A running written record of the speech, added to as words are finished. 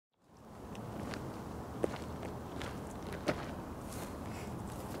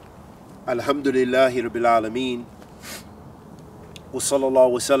Alhamdulillahi Rabbil Alameen. Wa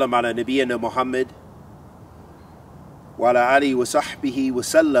sallallahu wa sallam ala nabiyyina Muhammad wa ala alihi wa sahbihi wa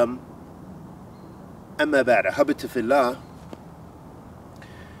sallam. Amma ba'da. Habita fillah.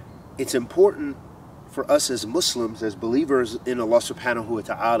 It's important for us as Muslims, as believers in Allah subhanahu wa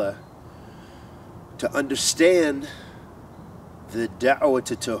ta'ala, to understand the da'wah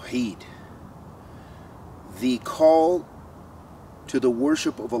to tawheed, the call to the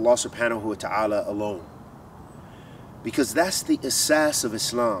worship of Allah subhanahu wa ta'ala alone. Because that's the asas of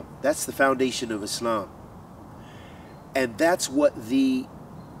Islam. That's the foundation of Islam. And that's what the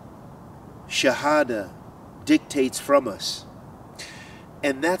Shahada dictates from us.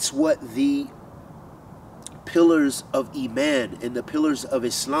 And that's what the pillars of Iman and the pillars of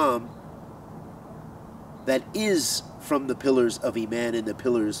Islam that is from the pillars of Iman and the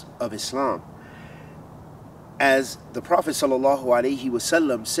pillars of Islam. As the Prophet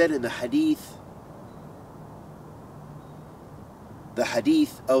ﷺ said in the Hadith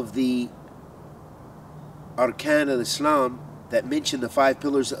of the Arkan al-Islam that mentioned the 5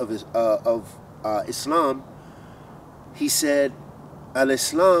 pillars of Islam, he said,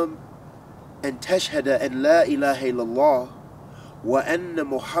 Al-Islam an tashhada an la ilaha illallah wa anna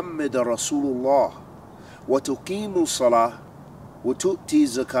Muhammadan Rasulullah wa tuqimu salah wa tu'ti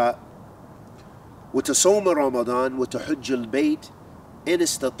zakah وتصوم رمضان وتحج البيت إن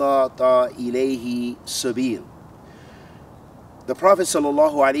استطعت إليه سبيل. The Prophet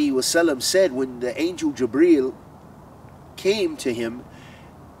ﷺ said when the angel Jibreel came to him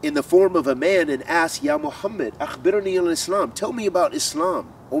in the form of a man and asked, Ya Muhammad, akhbirni al-Islam, tell me about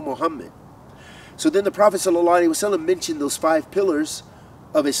Islam, O Muhammad. So then the Prophet ﷺ mentioned those 5 pillars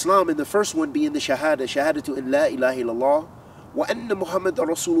of Islam, and the first one being the Shahadatu in la ilaha illallah wa anna Muhammadan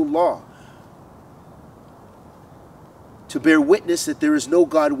Rasulullah, to bear witness that there is no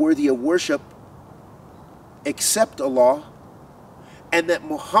God worthy of worship except Allah, and that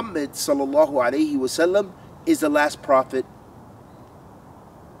Muhammad sallallahu alaihi wasallam is the last prophet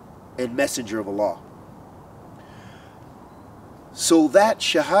and messenger of Allah. So that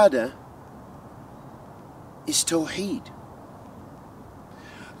Shahada is Tawheed.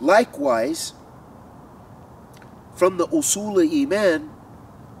 Likewise, from the Usul al-Iman,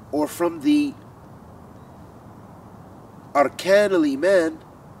 or from the Arkan al-Iman,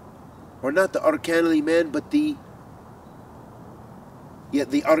 or not the Arkan al-Iman, but the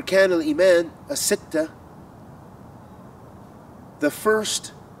Arkan al-Iman, as-Sitta, the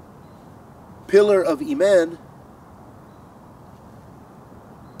first pillar of Iman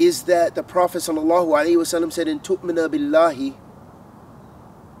is that the Prophet ﷺ said, in tu'mina billahi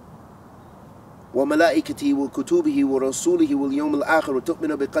wa malaikatihi wa kutubihi wa rasulihi wal yawm al-akhir wa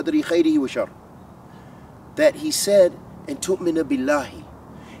tu'mina bi qadri khayrihi wa shar. That he said, and tu'mina billahi,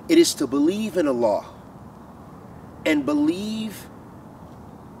 it is to believe in Allah and believe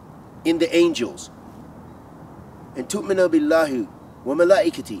in the angels, and tu'mina billahi wa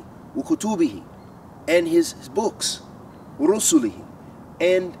malaikati wa kutubihi, and his books, wa rusulihi,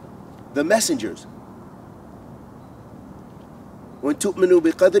 and the messengers, wa tu'minu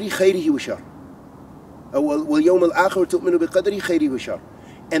bi qadri khayrihi wa shar, wal yawm al-akhir tu'minu bi qadri khayrihi wa shar,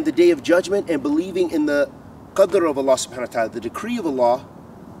 and the day of judgment, and believing in the Qadr of Allah subhanahu wa ta'ala, the decree of Allah,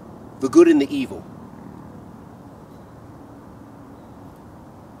 the good and the evil.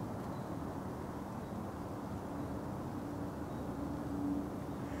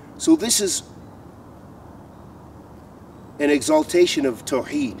 So this is an exaltation of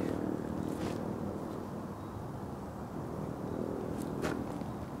Tawheed.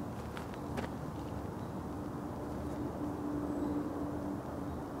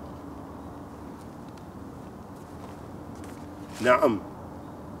 Na'am.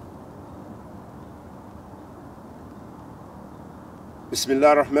 Bismillah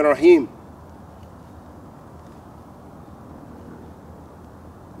ar-Rahman ar-Rahim.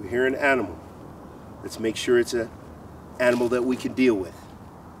 We hear an animal. Let's make sure it's an animal that we can deal with.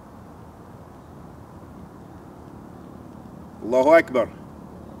 Allahu Akbar.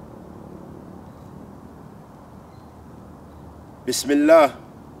 Bismillah.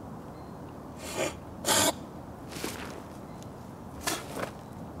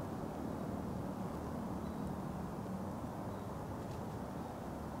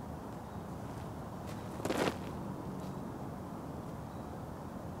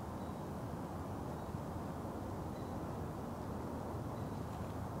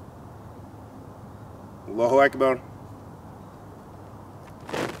 Allahu Akbar.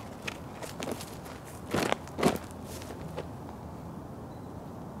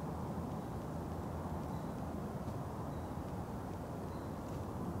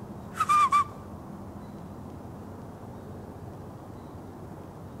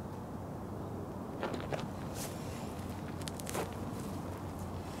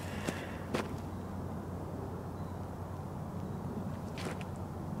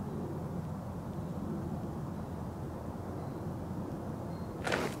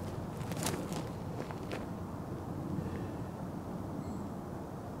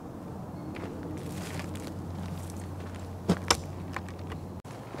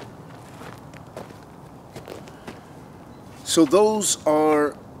 So those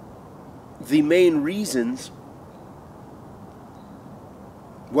are the main reasons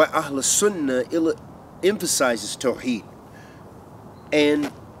why Ahl Sunnah emphasizes Tawheed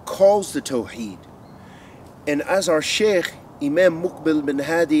and calls the Tawheed. And as our Shaykh Imam Muqbil bin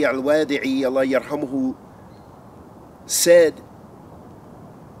Hadi al-Wadi'i, Allah yarhamuhu, said,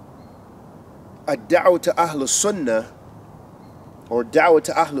 "Ad-da'wa to Ahl Sunnah, or da'wa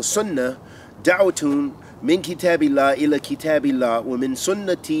to Ahl Sunnah, da'watun min kitabillah ila kitabillah wa min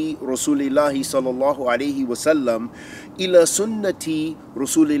sunnati rasulillahi sallallahu alayhi wa sallam ila sunnati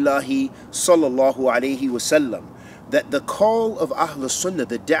rasulillahi sallallahu alayhi wa sallam." That the call of Ahl Sunnah,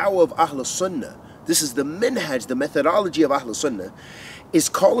 the da'wah of Ahl Sunnah, this is the minhaj, the methodology of Ahl Sunnah, is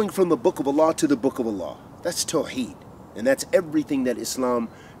calling from the Book of Allah to the Book of Allah. That's Tawheed. And that's everything that Islam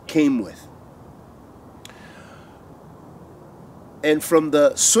came with. And from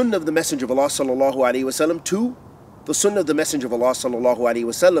the Sunnah of the Messenger of Allah sallallahu alaihi wasallam to the Sunnah of the Messenger of Allah sallallahu alaihi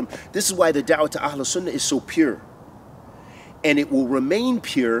wasallam. This is why the da'wah to Ahl Sunnah is so pure. And it will remain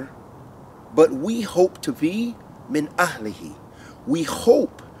pure, but we hope to be min ahlihi. We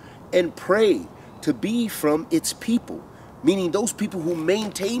hope and pray to be from its people, meaning those people who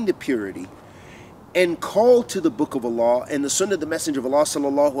maintain the purity and call to the Book of Allah and the Sunnah of the Messenger of Allah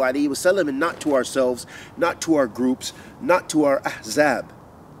sallallahu alaihi wasallam, and not to ourselves, not to our groups, not to our ahzab.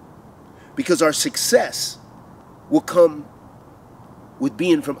 Because our success will come with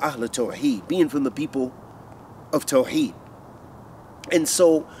being from Ahl Tawheed, being from the people of Tawheed. And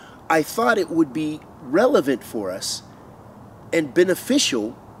so I thought it would be relevant for us and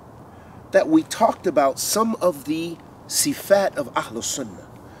beneficial that we talked about some of the sifat of Ahl Sunnah,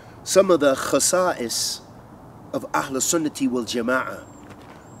 some of the khasa'is of Ahl Sunnati wal Jama'ah.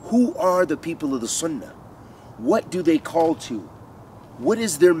 Who are the people of the Sunnah? What do they call to? What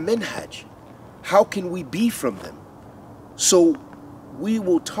is their minhaj? How can we be from them? So we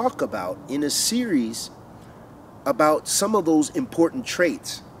will talk about in a series about some of those important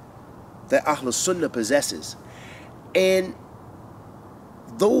traits that Ahl Sunnah possesses, and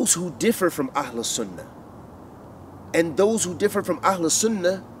those who differ from Ahl Sunnah. And those who differ from Ahl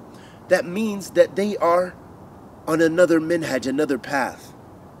Sunnah, that means that they are on another minhaj, another path.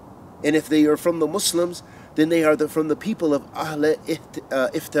 And if they are from the Muslims, then they are from the people of Ahl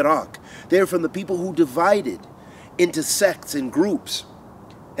Iftiraq. They are from the people who divided into sects and groups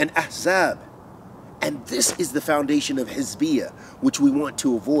and ahzab. And this is the foundation of Hizbiyah, which we want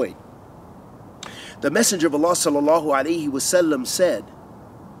to avoid. The Messenger of Allah sallallahu alayhi wasallam said,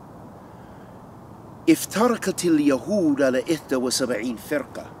 افترقت اليهود على 71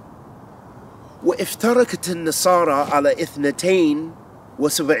 فرقة وافترقت النصارى على 72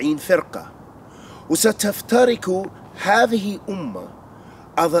 فرقة وستفترق هذه أمة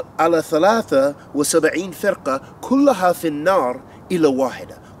على 73 فرقة كلها في النار إلا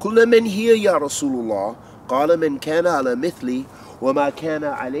واحدة. قل من هي يا رسول الله؟ قال من كان على مثلي وما كان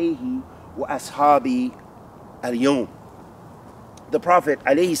عليه وأصحابي اليوم. The Prophet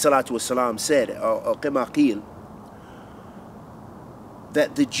alayhi salatu wasalam said,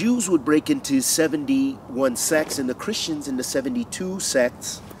 that the Jews would break into 71 sects and the Christians into 72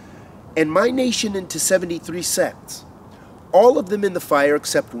 sects and my nation into 73 sects, all of them in the fire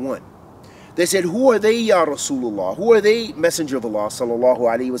except one. They said, who are they, Ya Rasulullah? Who are they, Messenger of Allah sallallahu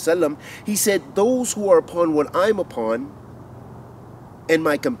alayhi wasallam? He said, those who are upon what I'm upon and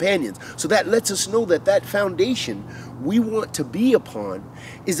my companions. So that lets us know that that foundation we want to be upon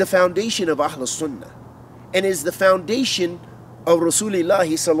is the foundation of Ahl Sunnah and is the foundation of Rasulullah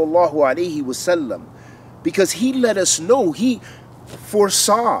sallallahu alayhi wasallam, because he let us know, he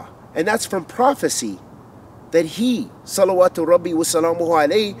foresaw, and that's from prophecy, that he salawatu rabbi wa salamuhu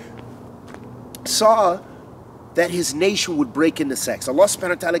alayhi saw that his nation would break into sects. Allah subhanahu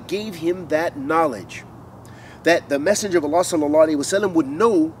wa ta'ala gave him that knowledge, that the Messenger of Allah sallallahu alaihi wasallam would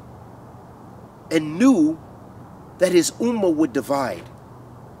know and knew that his ummah would divide,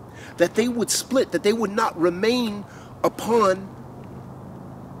 that they would split, that they would not remain upon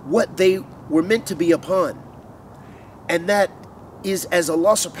what they were meant to be upon. And that is, as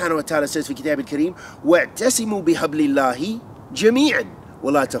Allah subhanahu wa ta'ala says in Kitab al-Kareem, وَاعْتَسِمُوا بِحَبْلِ اللَّهِ جَمِيعًا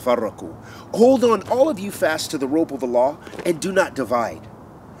وَلَا تَفَرَّقُوا. Hold on, all of you, fast to the rope of Allah and do not divide.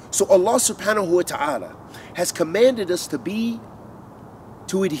 So Allah subhanahu wa ta'ala has commanded us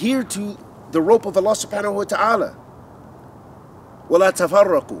to adhere to the rope of Allah subhanahu wa ta'ala. وَلَا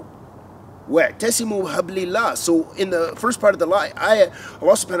تَفَرَّقُوا وَاعْتَسِمُوا بِحَبْلِ اللَّهِ. So in the first part of the ayah,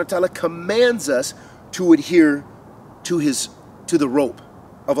 Allah subhanahu wa ta'ala commands us to adhere to the rope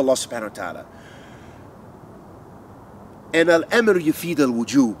of Allah subhanahu wa ta'ala. And al-amr yufid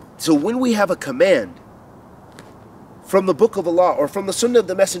al-wujub. So when we have a command, from the book of Allah or from the Sunnah of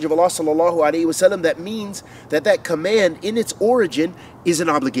the Messenger of Allah sallallahu alaihi wasallam, that means that that command in its origin is an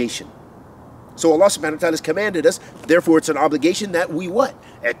obligation. So Allah subhanahu wa ta'ala has commanded us, therefore it's an obligation that we what?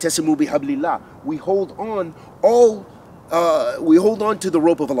 I'tasimu bihablillah. We hold on to the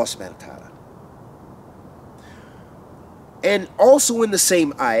rope of Allah subhanahu wa ta'ala. And also in the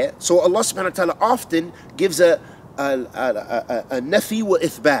same ayah, so Allah subhanahu wa ta'ala often gives a nafi wa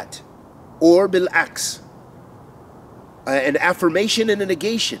ithbat, or bil-aks, an affirmation and a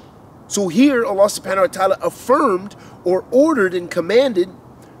negation. So here Allah subhanahu wa ta'ala affirmed or ordered and commanded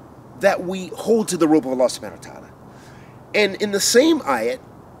that we hold to the rope of Allah subhanahu wa ta'ala. And in the same ayat,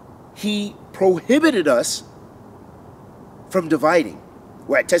 He prohibited us from dividing.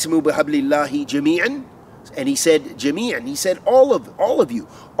 وَاعْتَسِمُوا بِحَبْلِ اللَّهِ جَمِيعًا. And He said jami'an, He said all of you,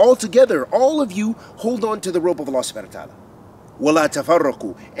 all together, all of you hold on to the rope of Allah subhanahu wa ta'ala. وَلَا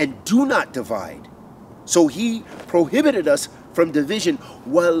تَفَرَّقُوا. And do not divide. So He prohibited us from division.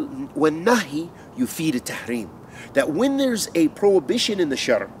 وَالنَّهِي يُفِيدُ التَّحْرِيمِ. That when there's a prohibition in the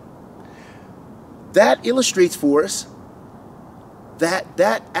Shar', that illustrates for us that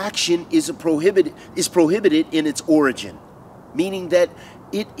that action is prohibited in its origin, meaning that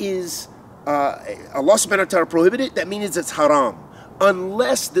it is Allah subhanahu wa ta'ala prohibited. That means it's haram,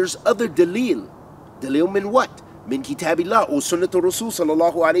 unless there's other dalil. Dalil min what? Min kitabillah or sunnatul rasul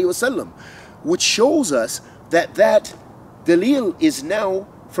sallallahu alaihi wasallam, which shows us that that dalil is now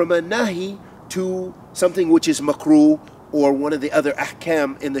from a nahi to something which is makruh or one of the other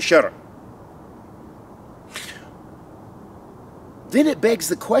ahkam in the shara. Then it begs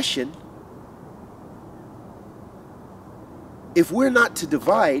the question, if we're not to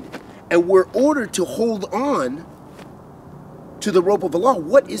divide and we're ordered to hold on to the rope of Allah,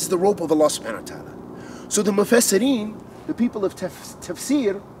 what is the rope of Allah subhanahu wa ta'ala? So the mufassirin, the people of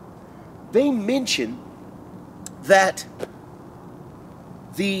tafsir, they mention that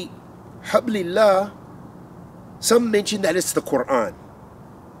the hablillah, some mention that it's the Quran.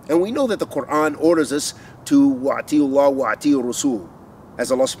 And we know that the Quran orders us to wa'ati'ullah wa'ati'ur rasul.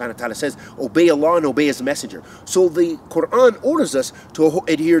 As Allah subhanahu wa ta'ala says, obey Allah and obey His messenger. So the Quran orders us to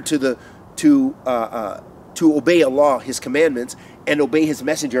adhere to obey Allah, His commandments, and obey His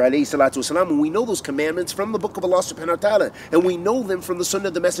messenger, alayhi salatu wasalam. And we know those commandments from the book of Allah subhanahu wa ta'ala. And we know them from the sunnah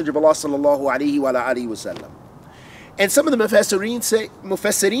of the messenger of Allah sallallahu alayhi wa alihi wasallam. And some of the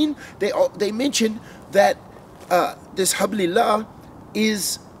mufassirin, they mention that this hablillah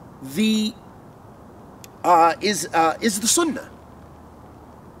is the sunnah,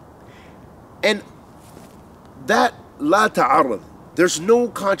 and that la ta'arud, there's no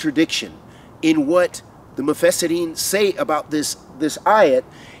contradiction in what the mufassirin say about this ayat,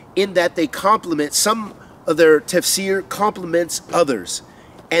 in that they complement, some of their tafsir complements others,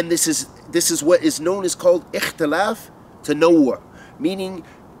 and this is what is known as called ikhtilaf tanawwu', meaning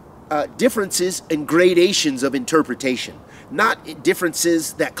differences and gradations of interpretation, not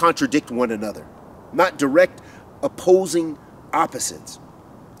differences that contradict one another, not direct opposing opposites.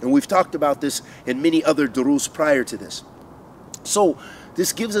 And we've talked about this in many other durus prior to this. So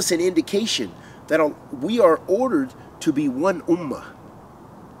this gives us an indication that we are ordered to be one ummah.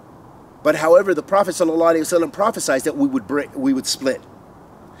 But however, the Prophet ﷺ prophesied that we would split.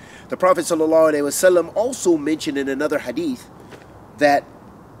 The Prophet ﷺ also mentioned in another hadith that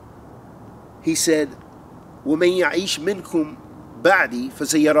he said, وَمَنْ يَعِيشْ مِنْكُمْ بَعْدِي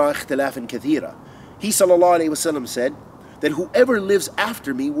فَسَيَرَى اخْتِلَافًا كَثِيرًا. He ﷺ said that whoever lives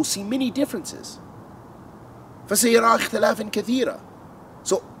after me will see many differences. فَسَيَرَى اخْتِلَافًا كَثِيرًا.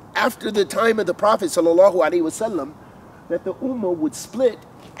 So after the time of the Prophet ﷺ, that the ummah would split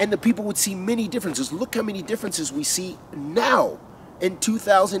and the people would see many differences. Look how many differences we see now in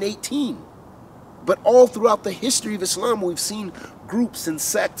 2018. But all throughout the history of Islam, we've seen groups and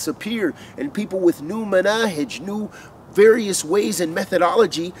sects appear, and people with new manahij, new various ways and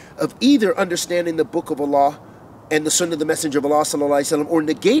methodology of either understanding the book of Allah and the sunnah of the messenger of Allah sallallahu alaihi wasallam, or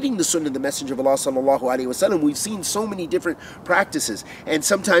negating the sunnah of the messenger of Allah sallallahu alaihi wasallam. We've seen so many different practices, and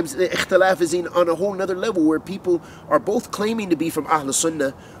sometimes the ikhtilaf is on a whole nother level, where people are both claiming to be from Ahl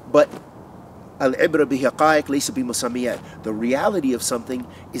Sunnah, but al-ibra bi-haqa'iq laysa bi-musammiyat. The reality of something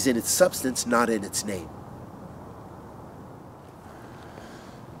is in its substance, not in its name.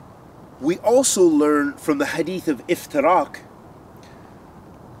 We also learn from the hadith of iftiraq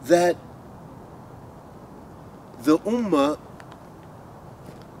that the ummah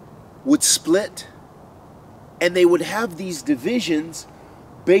would split, and they would have these divisions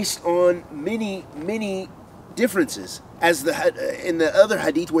based on many differences. As in the other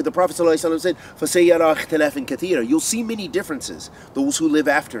hadith where the Prophet ﷺ said, فَسَيَّرَى اخْتِلَافًا كَثِيرًا. You'll see many differences, those who live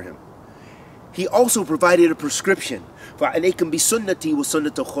after him. he also provided a prescription. فَعَلَيْكُمْ بِسُنَّتِي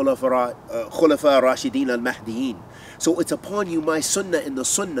وَسُنَّةِ خُلَفَاء رَاشِدِينَ الْمَهْدِيِّينَ. So it's upon you my sunnah and the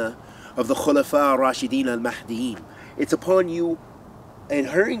sunnah of the Khulafa Rashidin al-Mahdiyin. It's upon you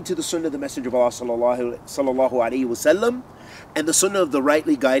adhering to the sunnah of the Messenger of Allah sallallahu alayhi wasallam and the sunnah of the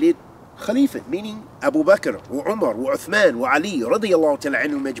rightly guided Khalifate, meaning Abu Bakr, wa Umar, wa Uthman, wa Ali, radiyallahu ta'ala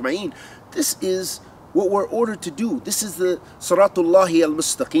anhum ajma'in. This is what we're ordered to do. This is the Siratullahi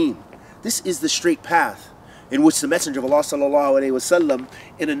al-Mustaqim. This is the straight path in which the Messenger of Allah sallallahu alayhi wasallam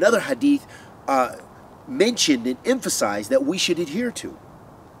in another hadith mentioned and emphasized that we should adhere to.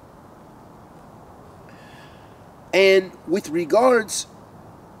 And with regards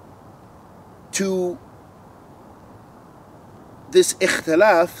to this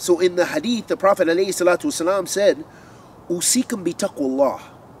ikhtilaf, so in the hadith, the Prophet ﷺ said, "Usikum bi taqwallah."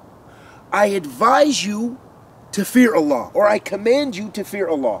 I advise you to fear Allah, or I command you to fear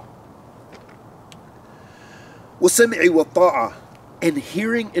Allah. وَسَمْعِ وَالطَّاعَةِ, and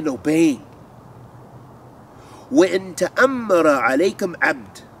hearing and obeying. وَإِن تَأَمَّرَ عَلَيْكُمْ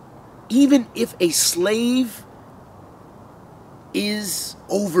عَبْدٌ, even if a slave is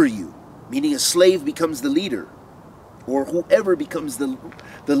over you, meaning a slave becomes the leader, or whoever becomes the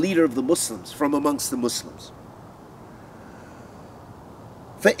leader of the Muslims from amongst the Muslims.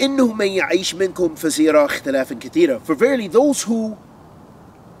 فَإِنَّهُ مَنْ يَعِيشْ مِنْكُمْ فَسَيَرَى اخْتِلَافًا كَثِيرًا. For verily those who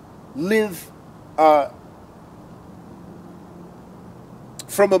live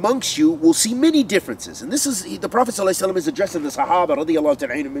from amongst you will see many differences. And this is, the Prophet ﷺ is addressing the Sahaba radiyallahu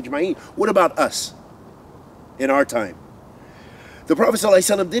ta'ala anhum ajma'in. What about us in our time? The Prophet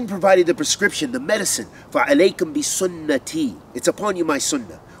ﷺ then provided the prescription, the medicine. فَعَلَيْكُمْ بِسُنَّتِي. It's upon you my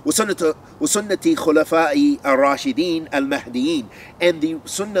sunnah. وَسُنَّةِ خُلَفَاءِ الرَّاشِدِينَ الْمَهْدِيِّينَ, and the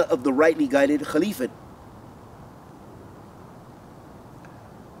sunnah of the rightly guided Khalifate.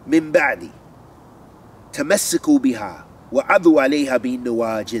 مِن بَعْدِ تَمَسِّكُوا بِهَا وَعَضُوا عَلَيْهَا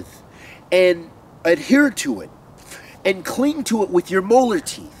بِالنَّوَاجِذِ, and adhere to it and cling to it with your molar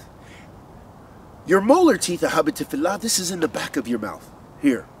teeth. Your molar teeth, ahabati fillah, this is in the back of your mouth.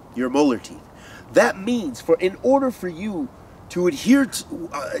 Here, your molar teeth. That means, in order for you to adhere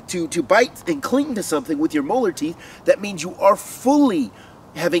to bite and cling to something with your molar teeth, that means you are fully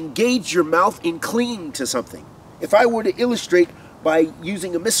have engaged your mouth in clinging to something. If I were to illustrate by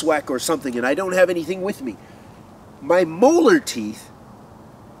using a miswak or something and I don't have anything with me, my molar teeth,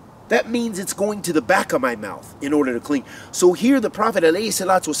 that means it's going to the back of my mouth in order to cling. So here the Prophet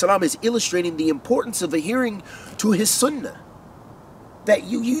ﷺ is illustrating the importance of adhering to his sunnah, that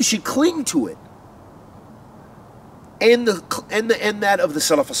you should cling to it, and that of the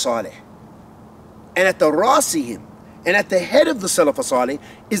Salaf Salih. And at the Rasihim, and at the head of the Salaf Salih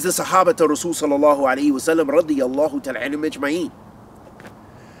is the Sahabata Rasul sallallahu alayhi wasallam radiyallahu ta'ala anhum ajma'in.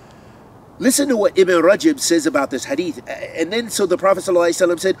 Listen to what Ibn Rajab says about this hadith. And then so the Prophet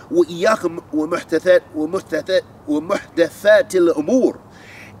ﷺ said, وَإِيَّاكُمْ وَمُحْدَثَاتِ الْأُمُورِ,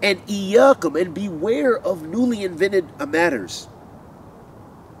 and إِيَّاكُمْ, and beware of newly invented matters.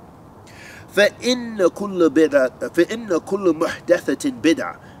 فَإِنَّ كُلُّ مُحْدَثَةٍ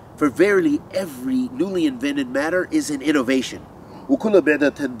بِدْعَةٍ, for verily every newly invented matter is an innovation. وَكُلُّ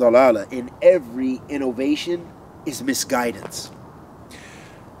بِدْعَةٍ ضَلَالَةٍ, and every innovation is misguidance.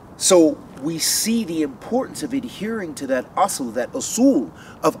 So we see the importance of adhering to that asl, that usul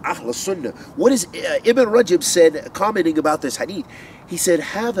of Ahl Sunnah. What is Ibn Rajab said, commenting about this hadith? He said,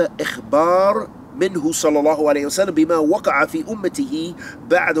 هذا إخبار منه صلى الله عليه وسلم بما وقع في أمته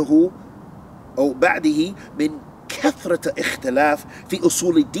بعده من كثرة اختلاف في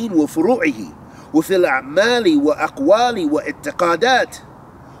أصول الدين وفروعه وفي الأعمال وأقوال واعتقادات،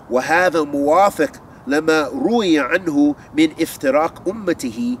 وهذا موافق لما روي عنه من افتراق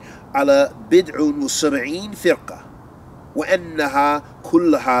أمته على 70 فرقة، وأنها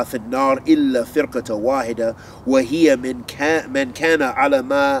كلها في النار إلا فرقة واحدة وهي من كان على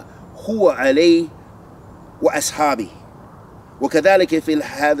ما هو عليه وأصحابه. وكذلك في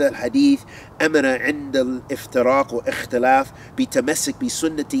هذا الحديث أمر عند الافتراق واختلاف بتمسك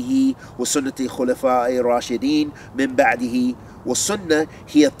بسنته وسنة خلفاء الراشدين من بعده، والسنة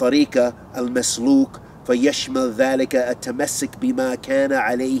هي الطريقة المسلوك، فيشمل ذلك التمسك بما كان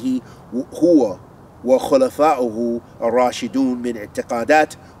عليه هو وخلفاؤه الراشدون من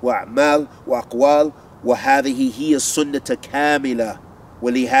اعتقادات وأعمال وأقوال، وهذه هي السنة كاملة.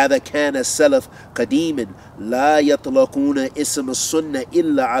 ولهذا كان السلف قديما لا يطلقون اسم السنة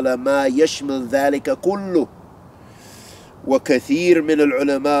إلا على ما يشمل ذلك كله، وكثير من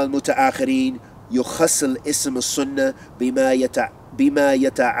العلماء المتأخرين يخص اسم السنة بما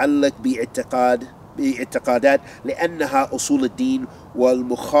يتعلق باعتقادات لأنها أصول الدين،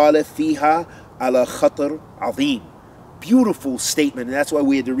 والمخالف فيها ala khatar azim. Beautiful statement, and that's why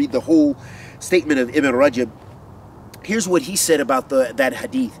we had to read the whole statement of Ibn Rajab. Here's what he said about that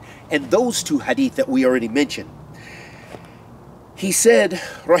hadith and those two hadith that we already mentioned. He said,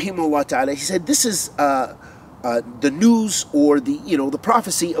 rahimahullah ta'ala, he said, this is the news or the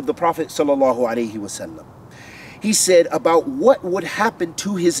prophecy of the Prophet sallallahu alaihi wasallam. He said about what would happen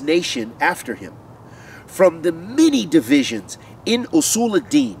to his nation after him from the many divisions in usul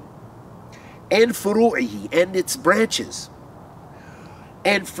ad-din and furu'ihi and its branches,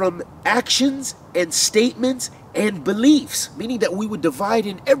 and from actions and statements and beliefs, meaning that we would divide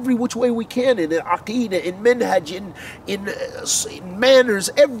in every which way we can, in aqeedah, in manhaj, in manners,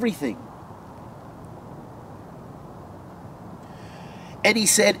 everything. And he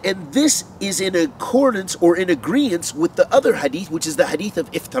said, and this is in accordance or in agreement with the other hadith, which is the hadith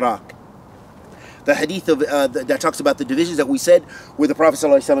of iftiraq. The hadith of that talks about the divisions that we said, where the Prophet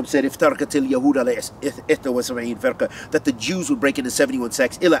ﷺ said, "Iftaraqat al-Yahud ala 71 firqa," that the Jews would break into 71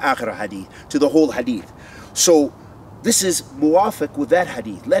 sects, ila akhir hadith, to the whole hadith. So this is muwafiq with that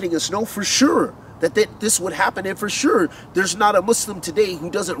hadith, letting us know for sure that this would happen, and for sure there's not a Muslim today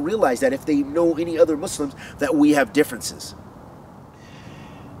who doesn't realize that, if they know any other Muslims, that we have differences.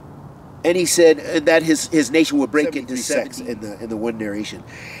 And he said that his nation would break into sects in the one narration.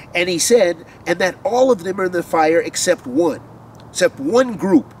 And he said, and that all of them are in the fire except one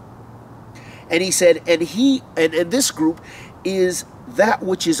group. And he said, and this group is that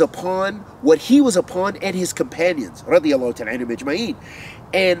which is upon what he was upon and his companions, radiyallahu ta'ala anhum ajma'in.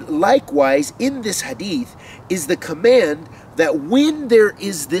 And likewise, in this hadith is the command that when there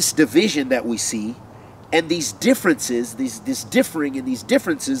is this division that we see, and these differences, this differing and these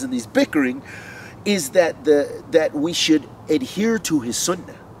differences and these bickering, is that we should adhere to his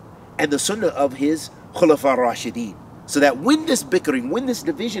sunnah and the sunnah of his khulafa rashideen, so that when this bickering, when this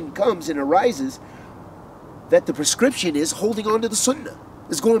division comes and arises, that the prescription is holding on to the sunnah,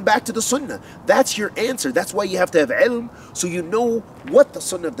 is going back to the sunnah. That's your answer. That's why you have to have ilm, so you know what the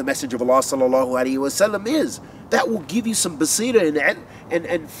sunnah of the Messenger of Allah sallallahu alaihi wasallam is. That will give you some basira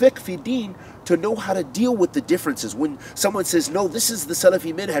and fiqh fi deen, to know how to deal with the differences. When someone says, no, this is the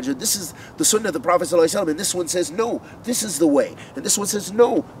Salafi minhaj, or this is the sunnah of the Prophet ﷺ, and this one says, no, this is the way, and this one says,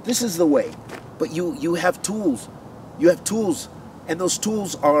 no, this is the way. But you have tools. You have tools, and those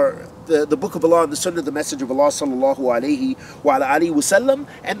tools are the Book of Allah and the Sunnah of the Messenger of Allah sallallahu alaihi wa ala alihi wasallam,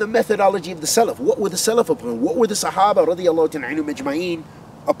 and the methodology of the Salaf. What were the Salaf upon? What were the Sahaba radiyallahu ta'ala anhum ajma'in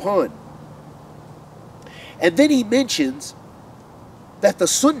upon? And then he mentions that the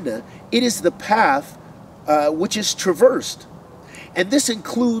Sunnah, it is the path which is traversed. And this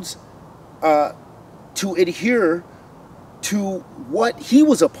includes to adhere to what he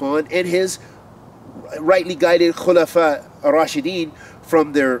was upon and his rightly guided Khulafa Rashideen,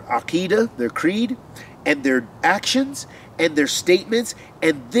 from their Aqidah, their creed, and their actions, and their statements.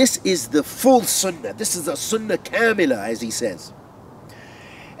 And this is the full Sunnah. This is a Sunnah Kamila, as he says.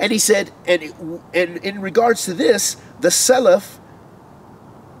 And he said, and in regards to this, the Salaf,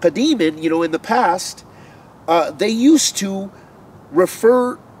 Qadiman, in the past, they used to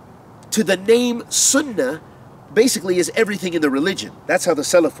refer to the name Sunnah basically as everything in the religion. That's how the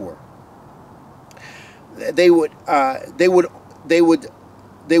Salaf were. They would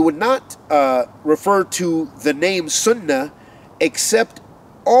not refer to the name Sunnah except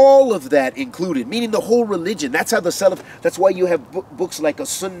all of that included, meaning the whole religion. That's how the Salaf. That's why you have books like a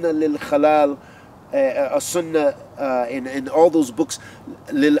Sunnah lil Khalal, a Sunnah, and all those books,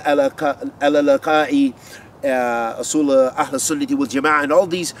 Lil Al-Laqa'i, Asul Ahl Sunnati wal Jama'ah, and all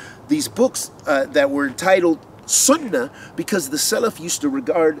these books that were entitled Sunnah, because the Salaf used to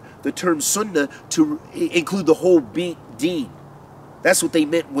regard the term Sunnah to include the whole deen. That's what they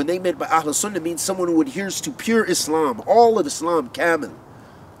meant when they meant by Ahl Sunnah, means someone who adheres to pure Islam, all of Islam, kamil.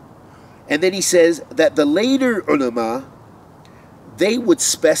 And then he says that the later ulama, they would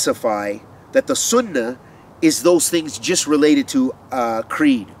specify that the Sunnah is those things just related to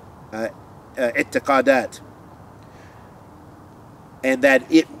creed, i'tiqadat, and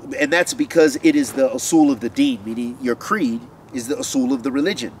that's because it is the usul of the deen, meaning your creed is the usul of the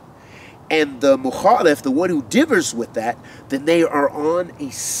religion. And the mukhalif, the one who differs with that, then they are on a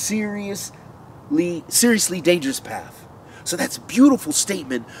seriously dangerous path. So that's a beautiful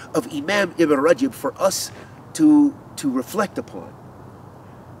statement of Imam Ibn Rajab for us to reflect upon.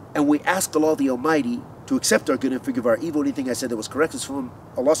 And we ask Allah the Almighty to accept our good and forgive our evil. Anything I said that was correct was from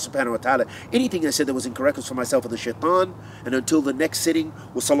Allah subhanahu wa ta'ala. Anything I said that was incorrect was from myself and the shaitan. And until the next sitting,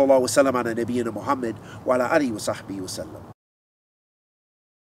 wa sallallahu wa sallam ala nabiyyina Muhammad wa ala alihi wa sahbihi wa sallam.